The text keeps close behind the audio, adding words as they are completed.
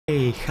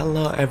Hey,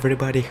 hello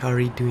everybody, how are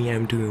you doing?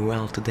 I'm doing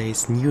well.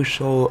 Today's new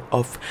show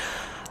of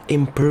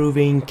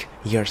improving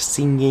your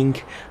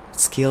singing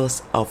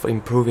skills, of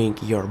improving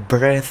your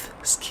breath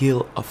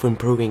skill, of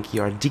improving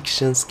your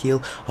diction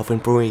skill, of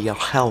improving your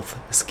health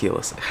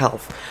skills.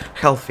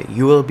 Healthy.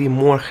 You will be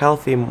more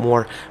healthy,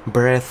 more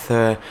breath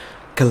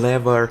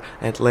clever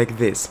and like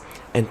this.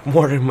 And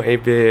more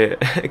maybe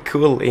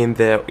cool in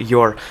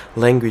your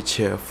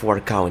language for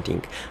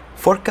counting.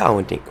 For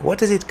counting,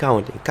 what is it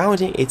counting?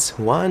 Counting, it's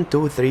 1,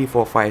 2, 3,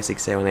 4, 5,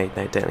 6, 7, 8,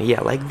 9, 10, yeah,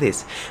 like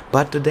this.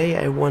 But today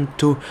I want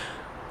to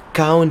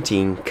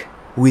counting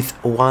with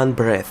one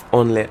breath,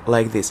 only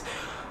like this.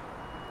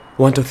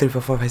 1, 2, 3, 4,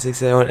 5, 6,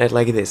 7, 8,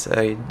 like this.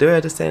 Do you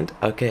understand?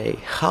 Okay,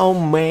 how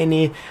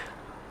many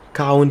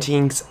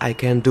countings I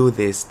can do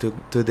this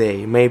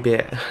today? Maybe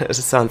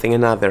something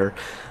another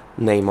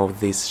name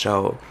of this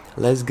show.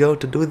 Let's go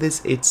to do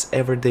this. It's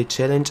everyday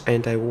challenge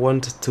and I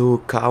want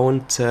to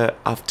count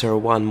after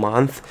 1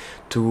 month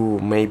to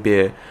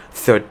maybe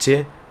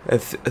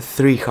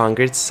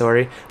 300,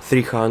 sorry,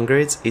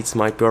 300. It's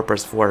my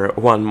purpose for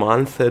 1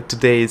 month.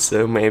 Today is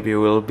maybe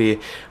will be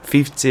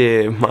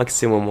 50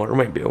 maximum, or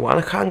maybe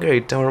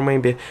 100, or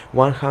maybe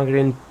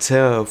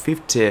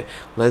 150.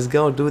 Let's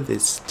go do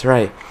this.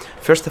 Try.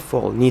 First of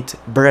all, need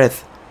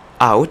breath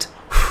out.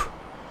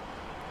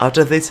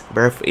 After this,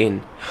 breath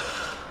in.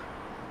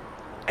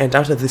 And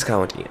after this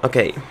counting.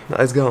 Okay,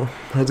 let's go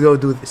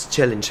do this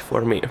challenge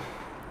for me.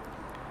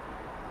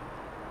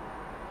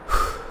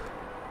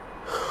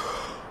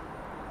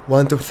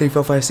 1, 2, 3,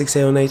 4, 5, 6,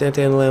 7, 8, 9,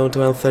 10, 11,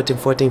 12, 13,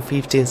 14,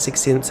 15,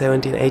 16,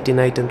 17, 18,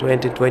 19,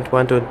 20,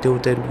 21, 22,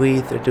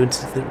 23,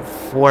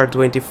 24,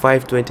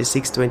 25,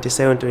 26,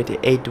 27,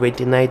 28,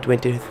 29,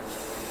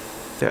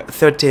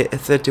 30,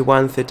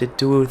 31,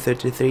 32,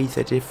 33,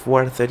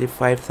 34,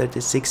 35,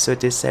 36,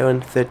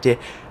 37, 30.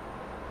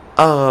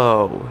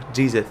 Oh,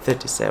 Jesus,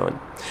 37.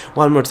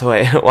 One more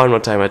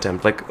time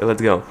attempt. Like, let's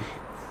go.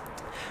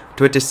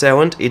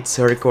 27. It's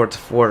a record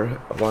for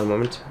 1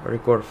 moment.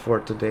 Record for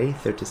today.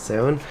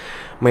 37.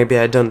 Maybe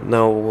I don't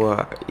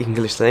know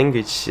English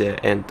language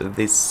and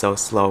this so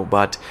slow,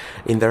 but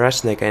in the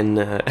Russian I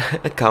can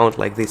count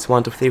like this.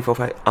 1, 2, 3, 4,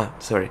 5.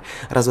 Sorry.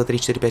 1, 2, 3,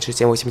 4, 5, 6,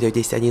 7, 8, 9,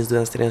 10, 11, 12,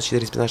 13,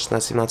 14, 15,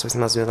 16, 17, 18,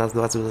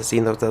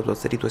 19, 20,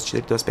 21, 22,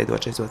 23,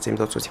 24, 25, 26,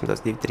 27,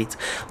 28, 29, 30.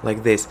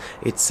 Like this.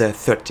 It's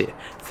 30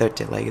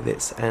 like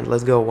this. And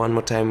let's go one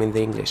more time in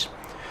the English.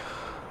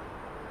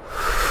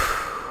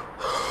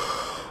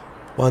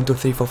 1, 2,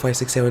 3, 4, 5,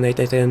 6, 7, 8,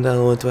 9, 10,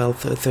 11,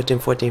 12, 13,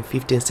 14,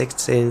 15,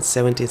 16,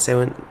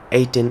 17,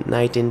 18,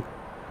 19,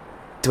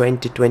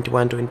 20,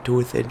 21,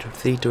 22,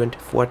 23,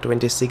 24,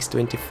 26,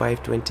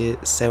 25,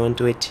 27,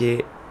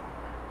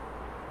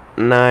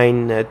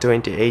 29,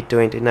 28,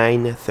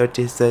 29,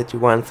 30,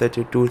 31,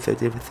 32,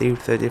 33,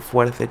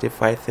 34,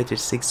 35,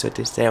 36,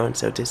 37,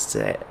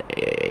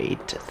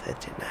 38,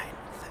 39,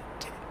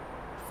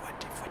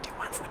 40,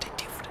 41,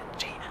 42,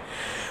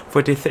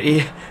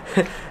 43,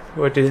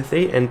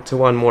 43, and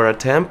one more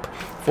attempt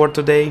for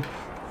today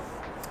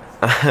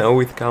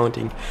with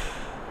counting.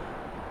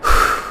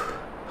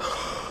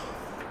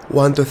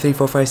 1, 2, 3,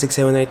 4, 5, 6,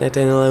 7, 8, 9,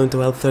 10, 11,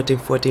 12, 13,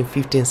 14,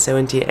 15,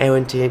 17,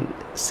 18,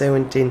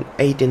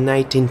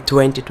 19,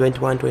 20,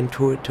 21,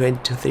 22,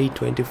 23,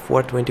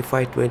 24,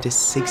 25,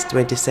 26,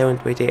 27,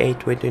 28,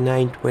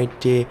 29,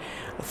 20,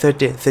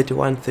 30,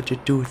 31,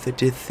 32,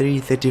 33,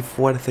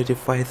 34,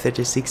 35,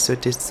 36,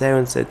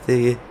 37,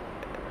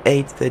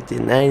 38,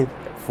 39,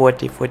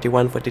 40,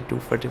 41, 42,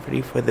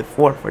 43,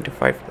 44,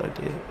 45,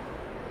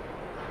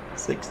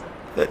 36,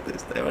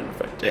 37,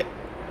 48,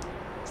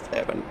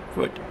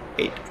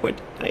 48,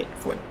 49,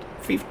 40,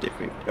 50,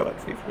 51,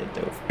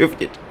 52,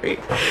 53,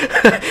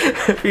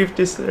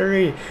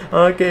 53,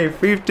 okay,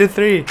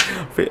 53,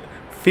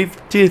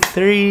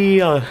 53,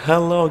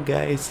 hello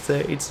guys,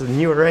 it's a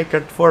new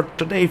record for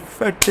today,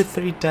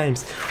 33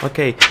 times,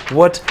 okay,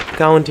 what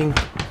counting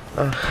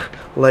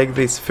like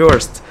this?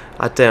 First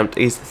attempt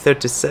is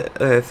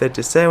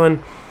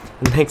 37,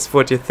 next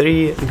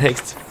 43,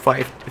 next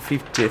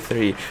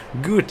 53.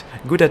 Good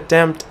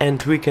attempt,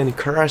 and we can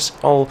crush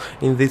all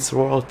in this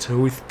world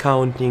with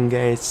counting,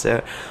 guys.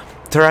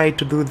 Try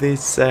to do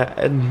this.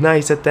 A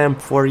nice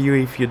attempt for you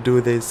if you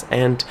do this,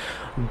 and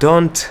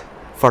don't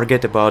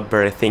forget about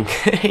breathing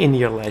in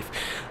your life.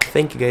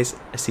 Thank you guys,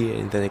 see you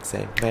in the next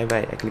time. Bye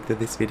bye. I clicked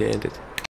this video and ended.